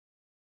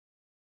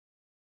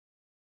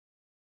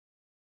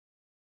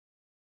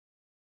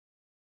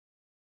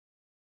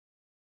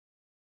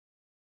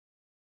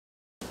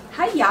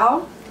Hey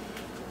y'all,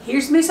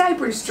 here's Miss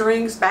Apron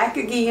Strings back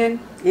again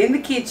in the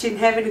kitchen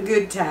having a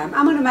good time.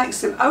 I'm going to make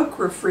some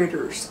okra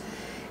fritters,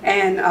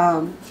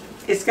 and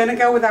it's going to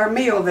go with our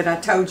meal that I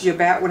told you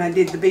about when I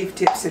did the beef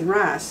tips and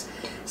rice.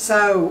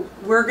 So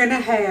we're going to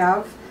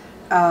have,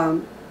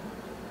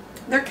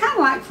 they're kind of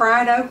like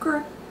fried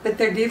okra, but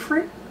they're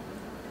different.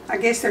 I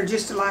guess they're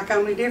just alike,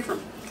 only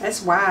different.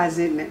 That's wise,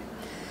 isn't it?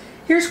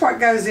 Here's what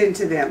goes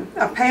into them.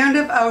 A pound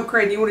of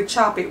okra, and you want to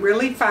chop it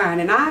really fine.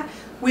 And I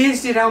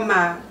whizzed it on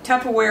my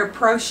Tupperware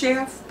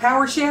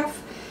Power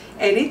Chef,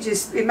 and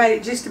it made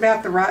it just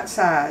about the right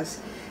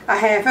size. A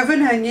half of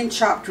an onion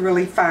chopped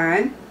really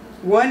fine,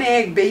 1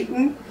 egg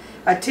beaten,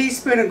 a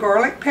teaspoon of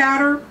garlic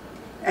powder,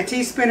 a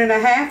teaspoon and a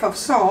half of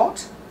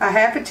salt, a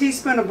half a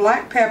teaspoon of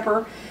black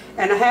pepper,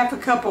 and a half a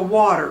cup of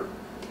water.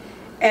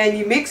 And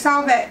you mix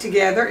all that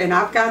together, and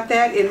I've got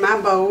that in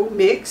my bowl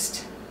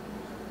mixed.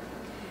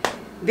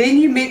 Then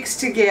you mix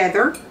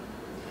together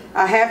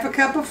a half a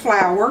cup of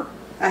flour,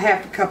 a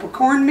half a cup of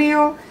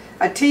cornmeal,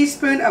 a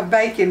teaspoon of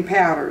baking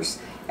powders.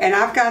 And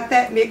I've got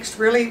that mixed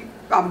really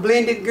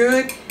blended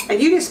good.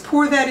 And you just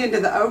pour that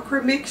into the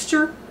okra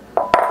mixture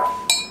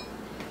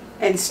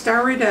and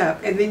stir it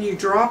up. And then you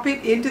drop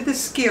it into the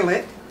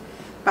skillet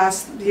by,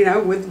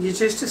 with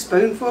just a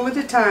spoonful at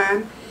a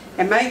time.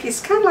 And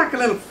it's kind of like a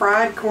little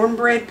fried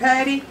cornbread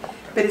patty,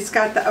 but it's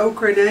got the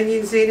okra and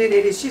onions in it,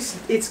 and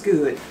it's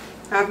good.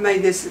 I've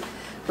made this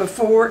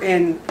before,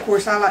 and of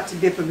course I like to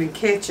dip them in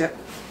ketchup.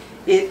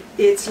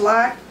 It's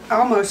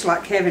almost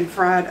like having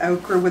fried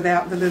okra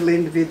without the little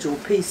individual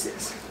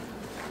pieces.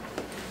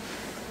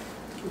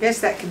 I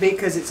guess that could be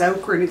because it's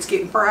okra and it's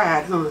getting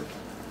fried, huh?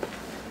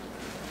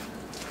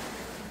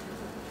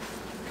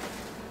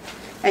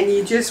 And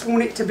you just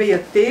want it to be a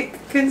thick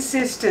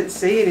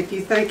consistency, and if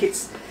you think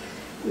it's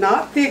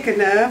not thick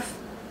enough,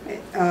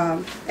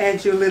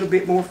 add you a little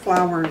bit more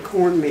flour and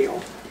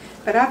cornmeal.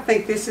 But I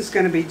think this is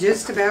going to be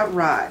just about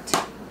right.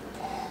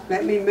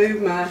 Let me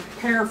move my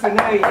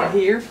paraphernalia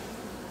here,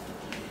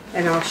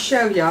 and I'll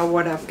show y'all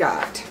what I've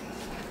got.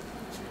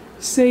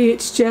 See,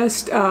 it's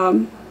just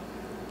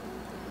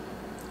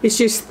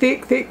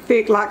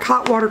thick, like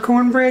hot water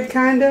cornbread,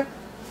 kind of.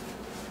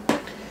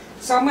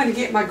 So I'm going to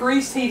get my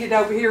grease heated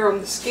over here on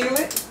the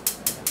skillet,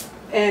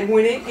 and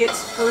when it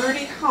gets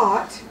pretty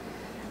hot,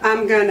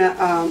 I'm going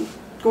to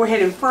go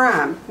ahead and fry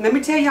them. Let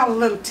me tell y'all a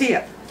little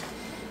tip.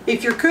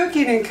 If you're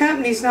cooking and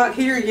company's not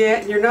here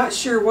yet, and you're not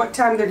sure what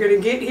time they're going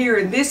to get here,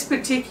 and this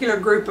particular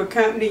group of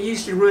company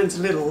usually runs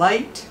a little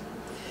late,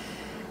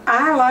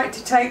 I like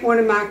to take one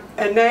of my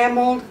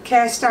enameled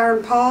cast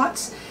iron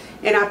pots,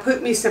 and I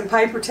put me some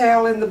paper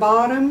towel in the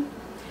bottom,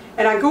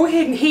 and I go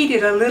ahead and heat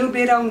it a little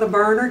bit on the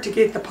burner to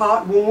get the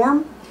pot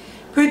warm.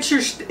 Put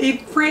your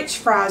French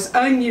fries,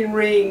 onion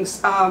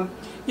rings,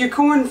 your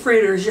corn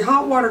fritters, your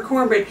hot water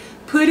cornbread,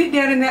 put it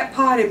down in that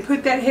pot and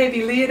put that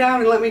heavy lid on,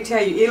 and let me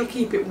tell you, it'll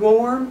keep it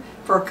warm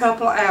for a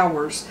couple of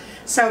hours.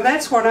 So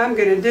that's what I'm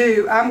going to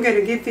do. I'm going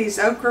to get these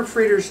okra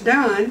fritters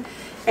done,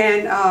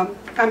 and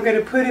I'm going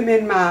to put them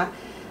in my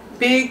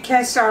big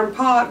cast iron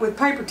pot with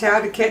paper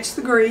towel to catch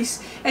the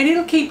grease, and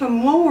it'll keep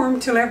them warm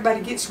till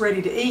everybody gets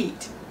ready to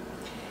eat.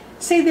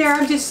 See there,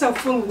 I'm just so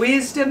full of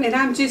wisdom, and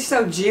I'm just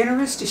so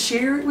generous to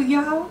share it with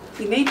y'all.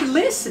 You need to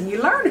listen.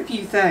 You learn a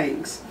few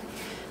things.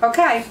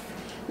 Okay,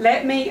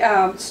 let me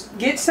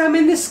get some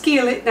in the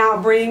skillet, and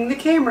I'll bring the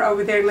camera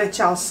over there and let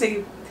y'all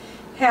see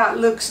how it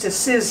looks to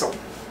sizzle.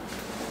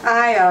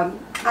 I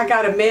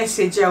got a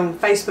message on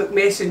Facebook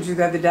Messenger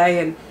the other day,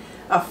 and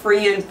a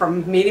friend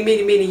from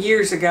many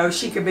years ago,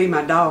 she could be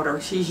my daughter,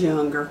 she's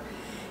younger,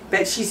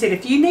 but she said,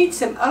 if you need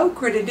some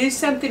okra to do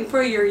something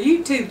for your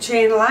YouTube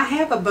channel, I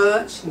have a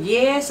bunch.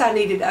 Yes, I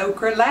needed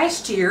okra.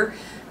 Last year,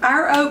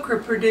 our okra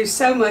produced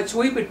so much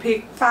we would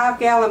pick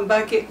 5-gallon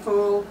bucket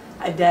full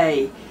a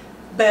day.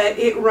 But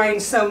it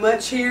rained so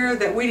much here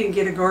that we didn't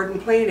get a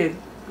garden planted,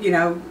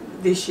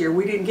 this year.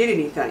 We didn't get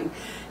anything.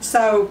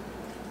 So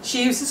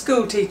she was a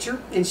school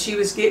teacher, and she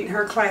was getting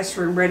her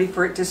classroom ready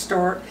for it to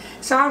start.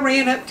 So I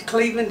ran up to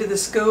Cleveland to the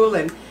school,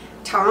 and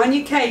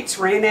Tanya Cates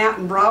ran out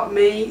and brought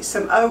me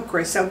some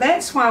okra. So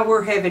that's why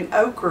we're having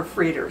okra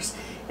fritters.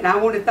 And I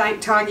want to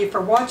thank Tanya for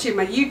watching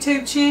my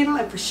YouTube channel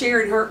and for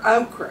sharing her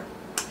okra.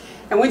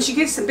 And when she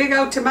gets some big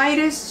old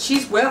tomatoes,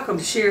 she's welcome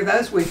to share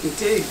those with me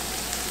too.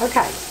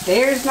 Okay,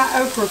 there's my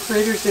okra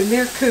fritters, and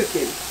they're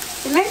cooking.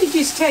 And let me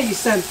just tell you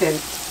something,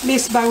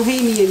 Miss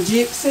Bohemian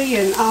Gypsy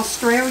in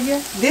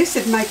Australia, this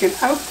would make an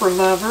okra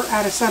lover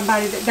out of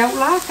somebody that don't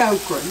like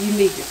okra. You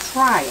need to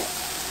try it.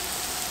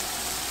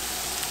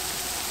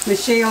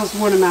 Michelle's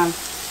one of my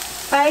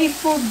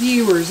faithful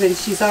viewers, and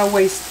she's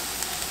always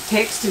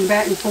texting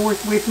back and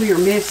forth with me or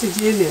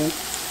messaging, and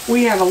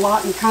we have a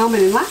lot in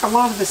common and like a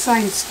lot of the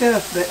same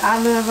stuff, but I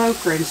love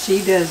okra and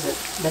she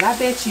doesn't. But I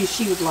bet you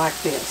she would like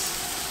this.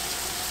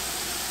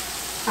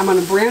 I'm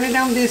going to brown it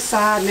on this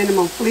side, and then I'm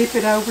going to flip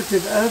it over to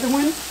the other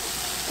one,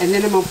 and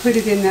then I'm going to put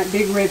it in that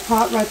big red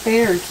pot right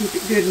there and keep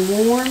it good and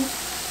warm.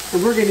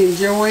 And we're going to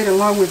enjoy it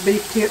along with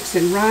beef tips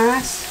and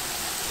rice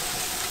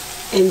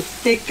and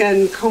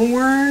thickened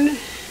corn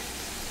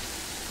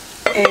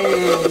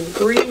and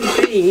green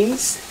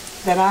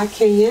beans that I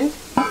canned.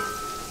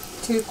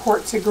 2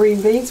 quarts of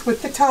green beans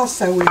with the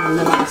tasso in them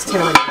that I was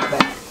telling you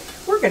about.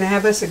 We're going to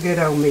have us a good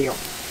old meal.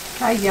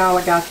 Hey y'all,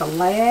 I got the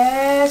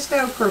last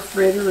okra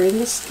fritter in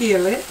the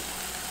skillet.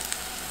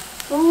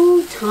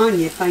 Oh,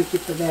 Tanya, thank you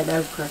for that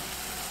okra.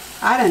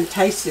 I done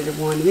tasted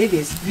one and it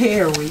is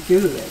very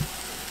good.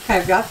 Okay,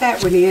 I've got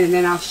that one in and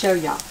then I'll show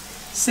y'all.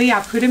 See,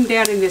 I put them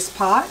down in this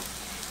pot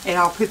and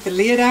I'll put the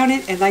lid on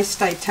it and they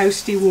stay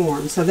toasty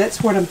warm. So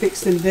that's what I'm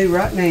fixing to do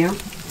right now.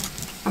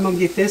 I'm going to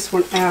get this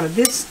one out of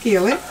this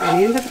skillet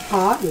and into the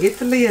pot and get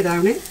the lid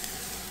on it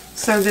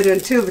so that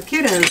until the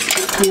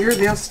kiddos get here,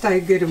 they'll stay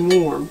good and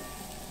warm.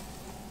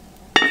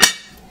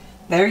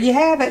 There you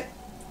have it,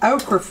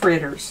 okra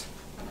fritters.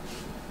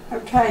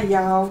 Okay,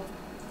 y'all.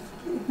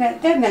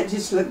 Doesn't that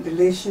just look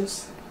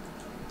delicious?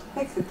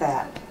 Look at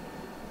that.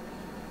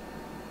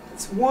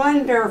 It's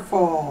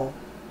wonderful.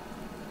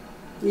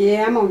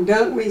 Yeah, I'm going to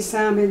dunk me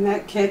some in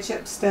that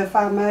ketchup stuff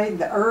I made,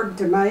 the herb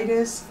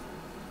tomatoes.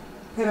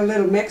 Put a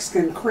little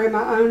Mexican crema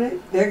on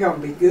it. They're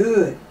going to be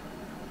good.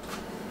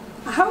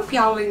 I hope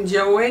y'all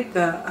enjoyed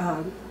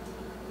the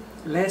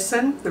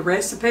lesson, the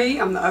recipe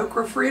on the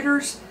okra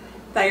fritters.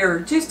 They are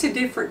just a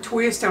different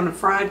twist on a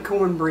fried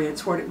cornbread,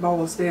 is what it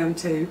boils down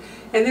to.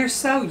 And they're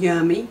so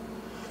yummy.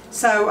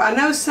 So I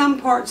know some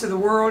parts of the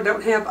world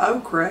don't have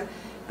okra,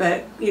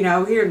 but you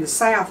know, here in the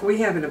South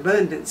we have an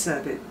abundance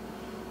of it.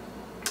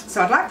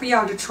 So I'd like for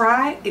y'all to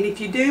try it, and if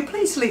you do,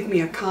 please leave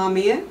me a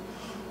comment.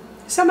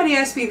 Somebody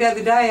asked me the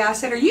other day, I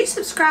said, are you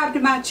subscribed to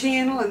my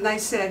channel? And they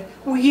said,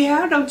 well,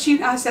 yeah, don't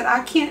you? I said,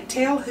 I can't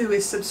tell who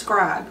is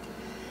subscribed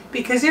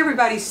because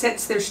everybody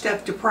sets their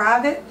stuff to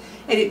private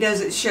and it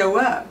doesn't show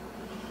up.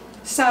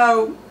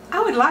 So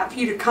I would like for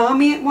you to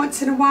comment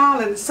once in a while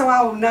and so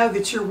I will know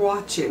that you're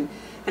watching.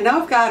 I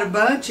know I've got a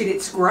bunch and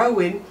it's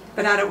growing,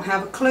 but I don't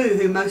have a clue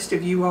who most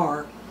of you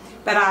are.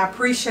 But I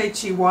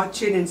appreciate you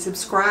watching and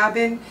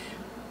subscribing.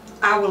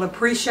 I will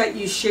appreciate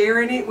you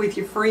sharing it with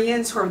your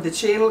friends where the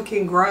channel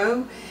can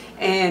grow.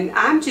 And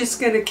I'm just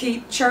going to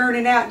keep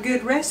churning out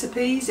good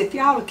recipes if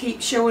y'all will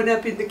keep showing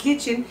up in the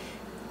kitchen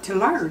to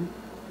learn.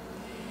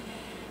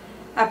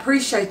 I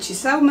appreciate you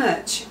so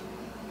much.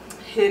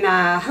 And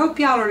I hope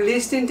y'all are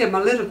listening to my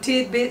little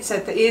tidbits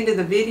at the end of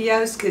the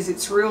videos because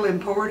it's real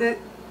important.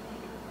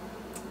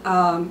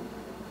 You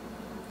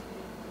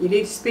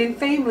need to spend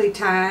family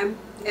time.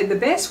 And the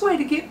best way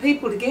to get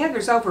people together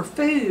is over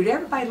food.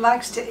 Everybody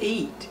likes to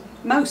eat.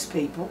 Most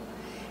people.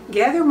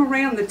 Gather them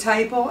around the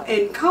table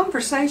and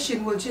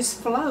conversation will just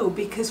flow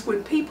because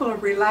when people are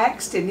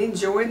relaxed and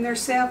enjoying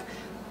themselves,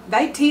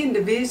 they tend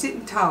to visit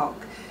and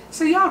talk.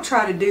 So y'all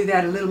try to do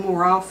that a little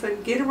more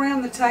often. Get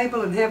around the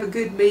table and have a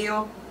good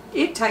meal.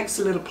 It takes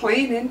a little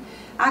planning.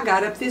 I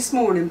got up this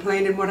morning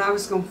planning what I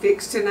was going to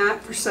fix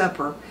tonight for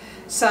supper.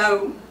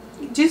 So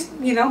just,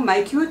 you know,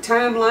 make you a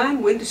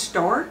timeline when to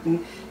start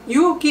and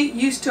you'll get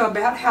used to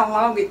about how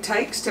long it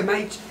takes to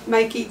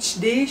make each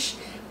dish.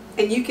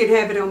 And you can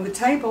have it on the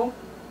table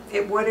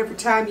at whatever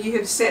time you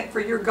have set for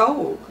your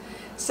goal.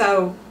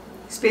 So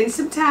spend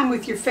some time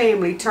with your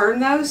family. Turn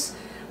those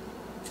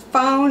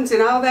phones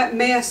and all that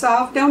mess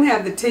off. Don't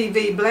have the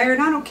TV blaring.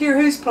 I don't care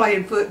who's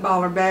playing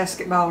football or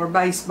basketball or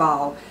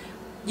baseball.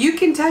 You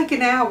can take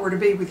an hour to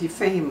be with your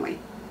family.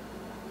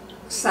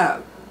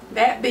 So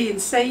that being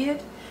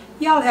said,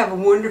 y'all have a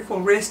wonderful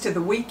rest of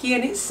the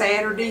weekend. It's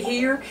Saturday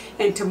here,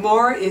 and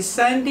tomorrow is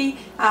Sunday.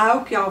 I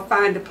hope y'all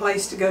find a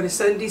place to go to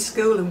Sunday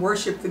school and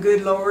worship the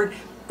good Lord.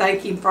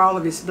 Thank Him for all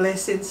of His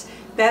blessings.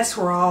 That's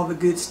where all the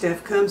good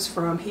stuff comes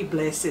from. He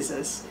blesses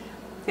us.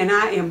 And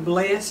I am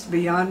blessed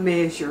beyond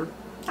measure.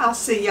 I'll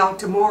see y'all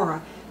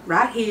tomorrow,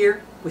 right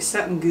here, with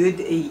something good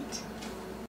to eat.